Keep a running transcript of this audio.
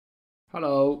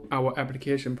Hello, our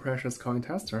application Precious Coin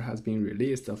Tester has been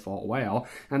released for a while,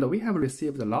 and we have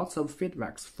received lots of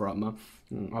feedbacks from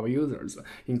our users,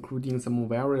 including some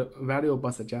very valuable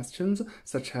suggestions,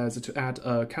 such as to add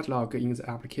a catalog in the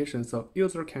application so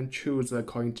user can choose a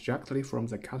coin directly from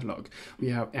the catalog. We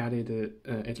have added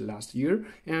it last year,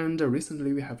 and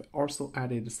recently we have also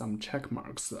added some check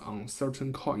marks on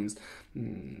certain coins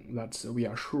that we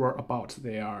are sure about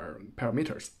their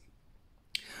parameters.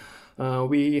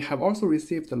 We have also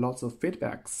received lots of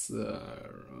feedbacks,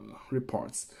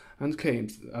 reports, and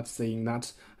claims saying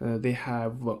that they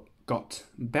have got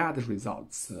bad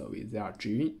results with their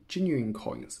genuine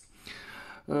coins.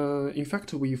 In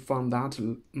fact, we found that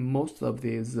most of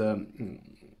these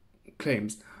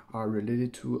claims are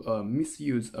related to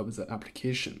misuse of the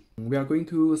application. We are going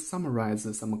to summarize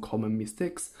some common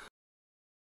mistakes.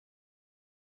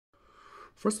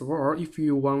 First of all, if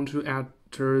you want to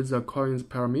enter the coin's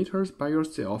parameters by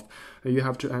yourself, you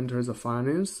have to enter the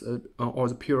fineness or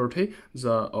the purity,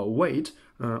 the weight,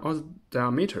 or the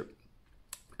diameter.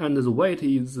 And the weight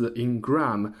is in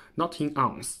gram, not in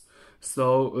ounce.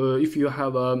 So if you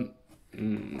have a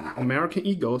American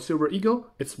Eagle, Silver Eagle,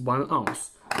 it's 1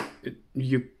 ounce.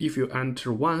 If you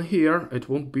enter 1 here, it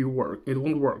won't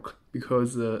work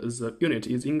because the unit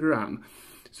is in gram.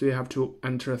 So you have to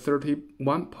enter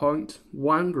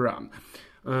 31.1 gram.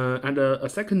 And a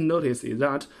second notice is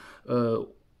that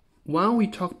when we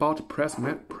talk about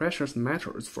precious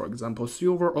metals, for example,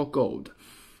 silver or gold,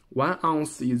 1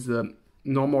 ounce is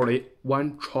normally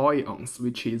 1 troy ounce,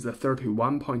 which is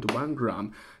 31.1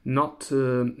 gram, not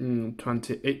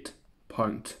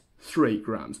 28.3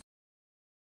 grams.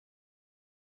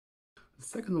 The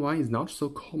second one is not so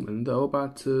common though,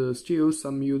 but still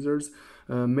some users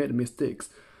made mistakes.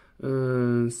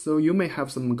 So you may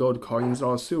have some gold coins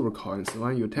or silver coins.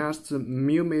 When you test,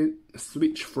 you may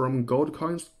switch from gold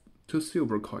coins to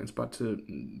silver coins, but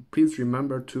please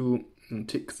remember to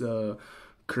tick the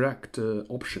correct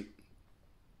option.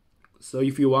 So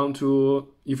if you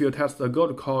test a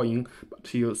gold coin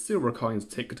but your silver coin is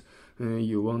ticked,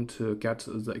 you won't get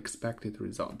the expected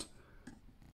result.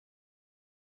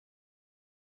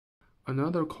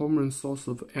 Another common source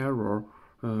of error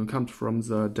comes from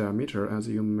the diameter, as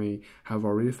you may have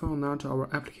already found that our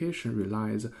application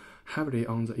relies heavily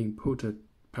on the input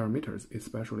parameters,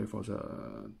 especially for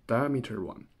the diameter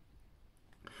one.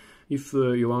 If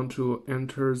you want to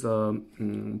enter the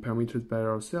parameters by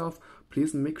yourself,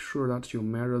 please make sure that you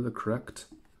measure the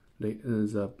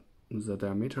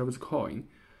diameter of the coin.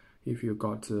 If you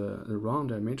got the wrong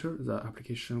diameter, the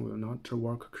application will not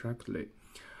work correctly.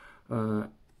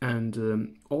 And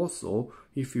also,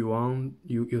 if you want,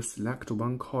 you select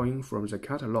 1 coin from the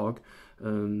catalog.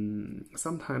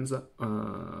 Sometimes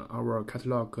our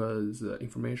catalog's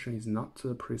information is not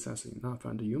precise enough,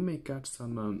 and you may get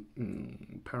some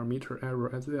parameter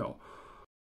error as well.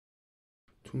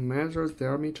 To measure the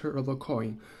diameter of a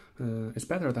coin, it's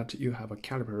better that you have a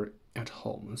caliper at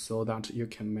home so that you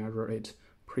can measure it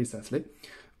precisely.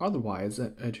 Otherwise,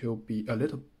 it will be a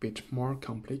little bit more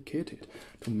complicated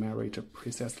to measure it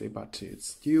precisely, but it's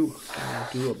still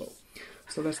doable.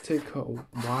 So let's take a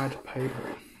white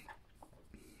paper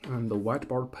and a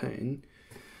whiteboard pen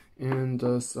and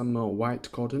some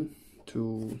white cotton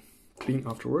to clean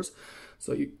afterwards.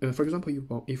 So, for example,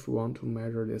 if you want to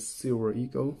measure this Silver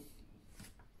Eagle,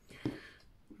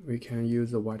 we can use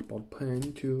the whiteboard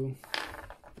pen to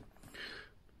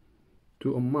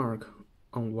do a mark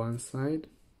on one side.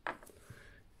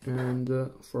 And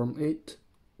from it,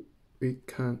 we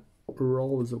can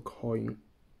roll the coin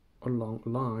along a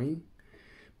line,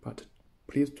 but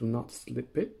please do not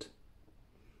slip it.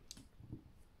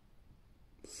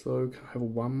 So you can have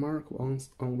 1 mark on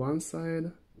one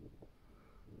side,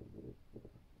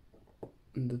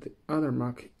 and the other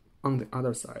mark on the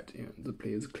other side. And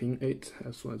please clean it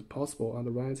as soon as possible,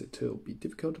 otherwise it will be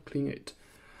difficult to clean it.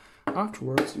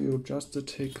 Afterwards, you just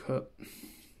take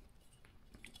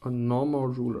a normal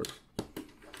ruler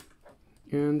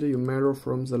and you measure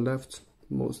from the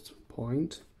leftmost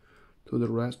point to the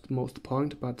rightmost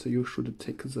point, but you should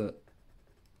take the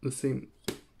same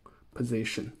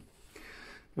position.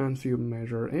 And if you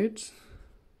measure it,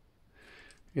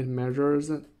 it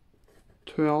measures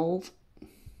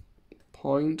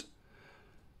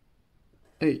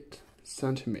 12.8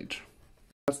 centimeters.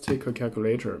 Let's take a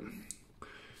calculator.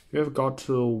 You have got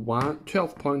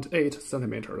 12.8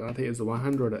 centimeter, that is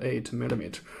 108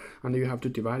 millimeter, and you have to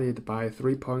divide it by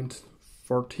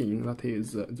 3.14, that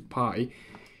is pi,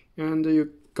 and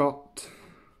you got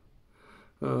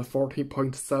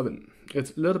 40.7.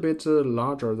 It's a little bit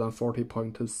larger than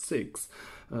 40.6,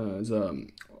 the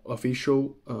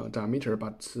official diameter,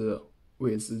 but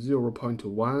with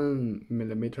 0.1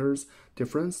 millimeters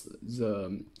difference,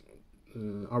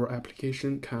 our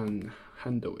application can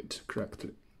handle it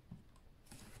correctly.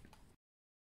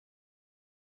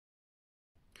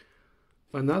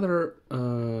 Another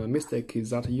mistake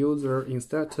is that user,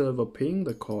 instead of pinning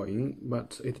the coin,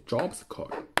 but it drops the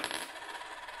coin.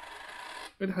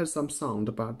 It has some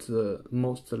sound, but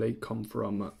mostly come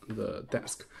from the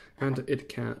desk, and it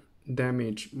can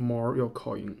damage more your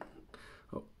coin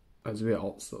as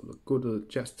well. So the good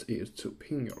gist is to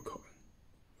pin your coin.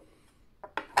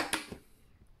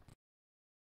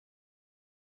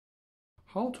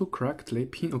 How to correctly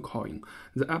pin a coin?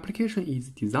 The application is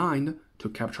designed to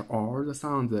capture all the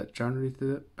sounds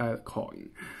generated by the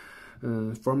coin,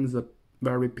 from the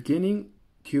very beginning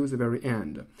to the very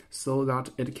end, so that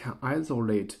it can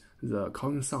isolate the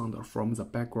coin sound from the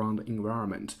background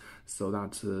environment, so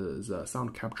that the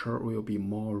sound capture will be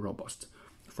more robust.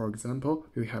 For example,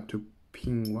 you have to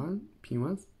pin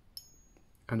once,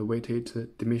 and wait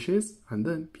it diminishes, and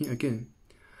then pin again.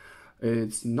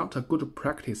 It's not a good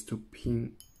practice to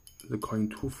pin the coin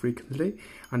too frequently,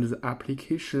 and the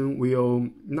application will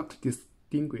not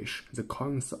distinguish the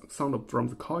coin sound from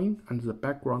the coin and the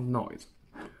background noise.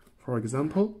 For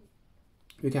example,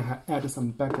 you can add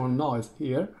some background noise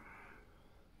here.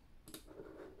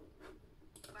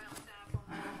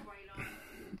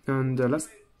 And let's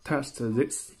test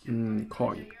this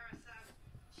coin.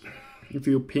 If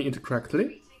you pin it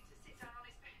correctly,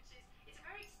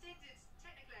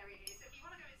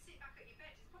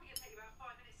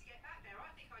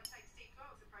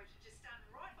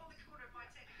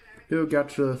 you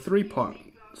get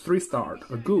 3 stars,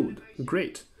 a good,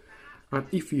 great. And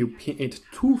if you pin it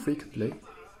too frequently,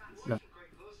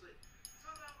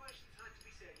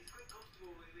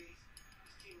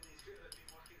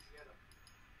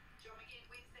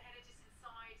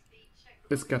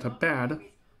 it's get bad.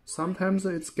 Sometimes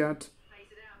it's get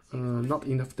not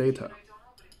enough data.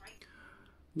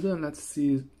 Then let's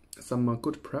see some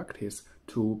good practice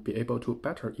to be able to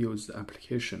better use the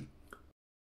application.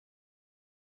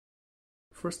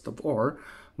 First of all,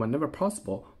 whenever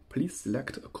possible, please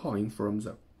select a coin from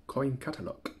the coin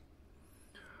catalog,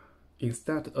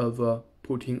 instead of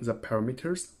putting the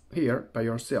parameters here by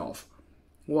yourself.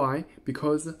 Why?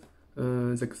 Because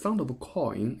the sound of a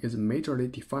coin is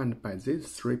majorly defined by these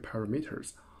 3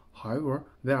 parameters. However,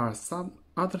 there are some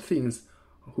other things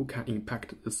who can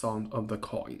impact the sound of the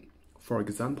coin. For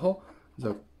example,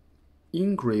 the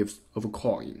engraves of a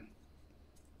coin.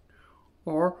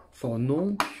 Or for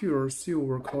non-pure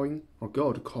silver coin or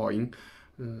gold coin,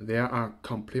 there are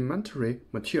complementary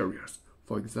materials.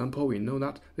 For example, we know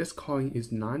that this coin is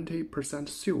 90%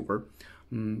 silver,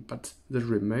 but the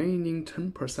remaining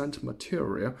 10%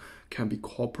 material can be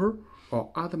copper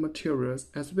or other materials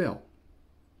as well.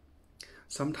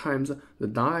 Sometimes the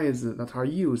dies that are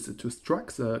used to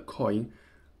strike the coin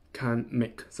can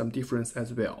make some difference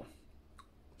as well.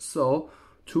 So,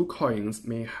 2 coins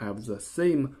may have the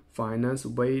same fineness,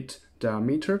 weight,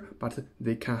 diameter, but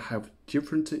they can have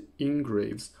different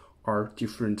engraves or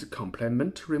different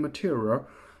complementary material,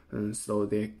 and so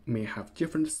they may have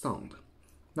different sound.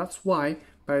 That's why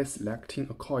by selecting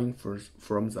a coin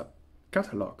from the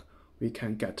catalog, we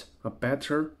can get a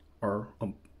better or a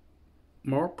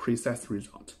more precise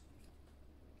result.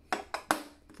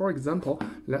 For example,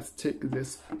 let's take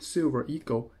this silver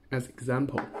eagle as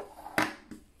example.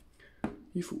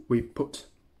 If we put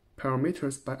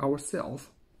parameters by ourselves,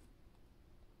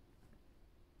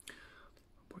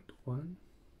 0.1,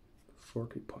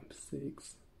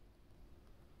 40.6,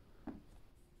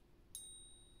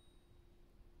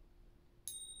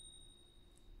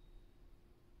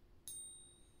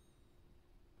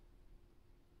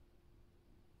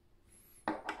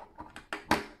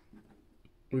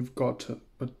 we've got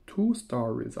a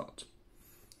 2-star result.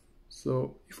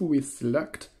 So if we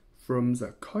select from the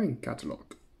coin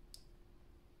catalog,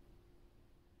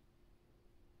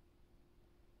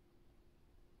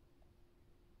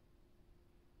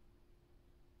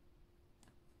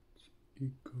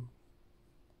 eagle,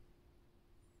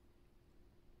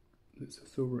 it's a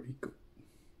silver eagle.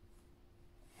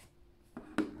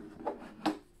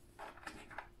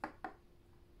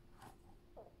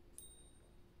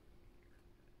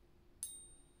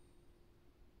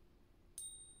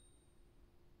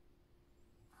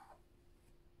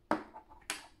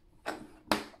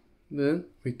 Then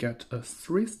we get a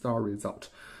 3-star result.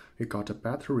 We got a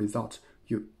better result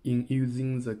in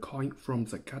using the coin from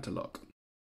the catalog.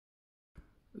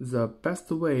 The best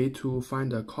way to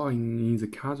find a coin in the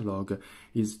catalog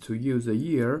is to use the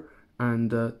year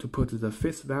and to put the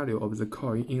face value of the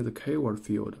coin in the keyword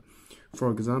field.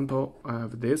 For example, I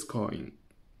have this coin.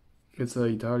 It's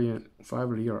an Italian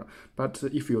 5 lira. But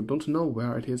if you don't know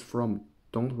where it is from,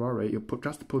 don't worry. You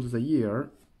just put the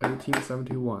year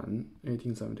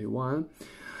 1871,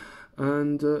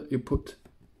 and you put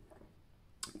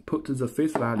the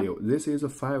face value. This is a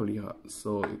 5 lira,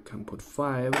 so you can put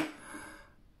 5.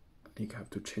 You have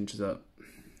to change the,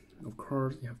 of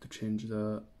course, you have to change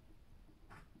the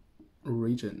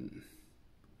region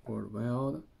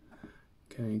worldwide.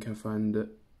 You can find the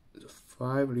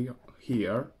 5 lira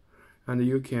here, and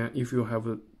you can, if you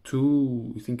have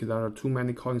you think there are too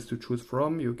many coins to choose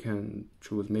from, you can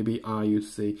choose maybe you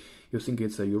think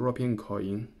it's a European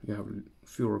coin, you have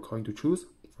fewer coins to choose,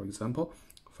 for example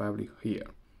 5 lira here.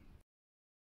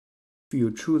 If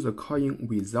you choose a coin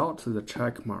without the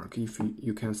check mark, if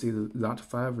you can see that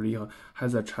 5 lira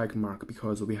has a check mark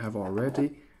because we have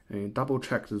already double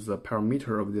checked the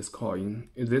parameter of this coin.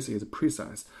 This is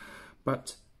precise.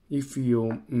 But if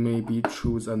you maybe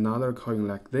choose another coin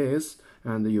like this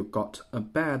and you got a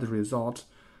bad result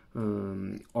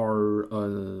or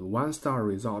a 1-star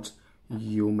result,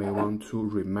 you may want to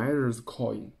remeasure the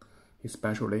coin,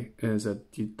 especially the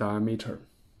diameter.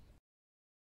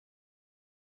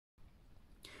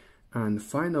 And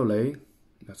finally,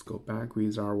 let's go back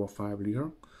with our 5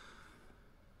 lira.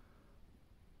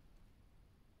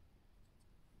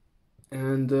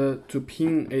 And to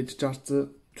pin it just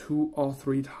 2 or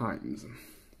 3 times.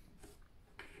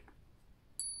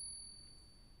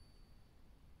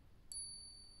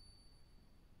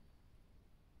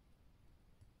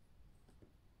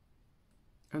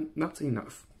 And that's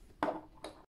enough.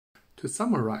 To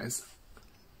summarize,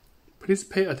 please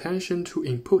pay attention to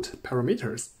input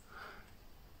parameters.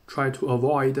 Try to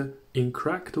avoid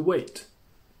incorrect weight,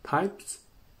 types,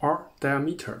 or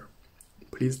diameter.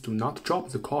 Please do not drop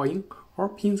the coin or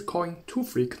pin the coin too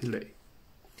frequently.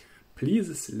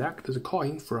 Please select the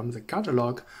coin from the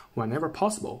catalog whenever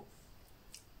possible.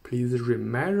 Please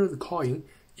remeasure the coin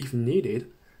if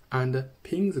needed and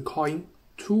pin the coin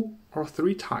 2 or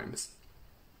 3 times.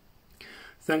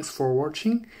 Thanks for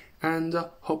watching, and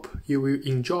hope you will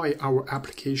enjoy our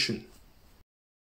application.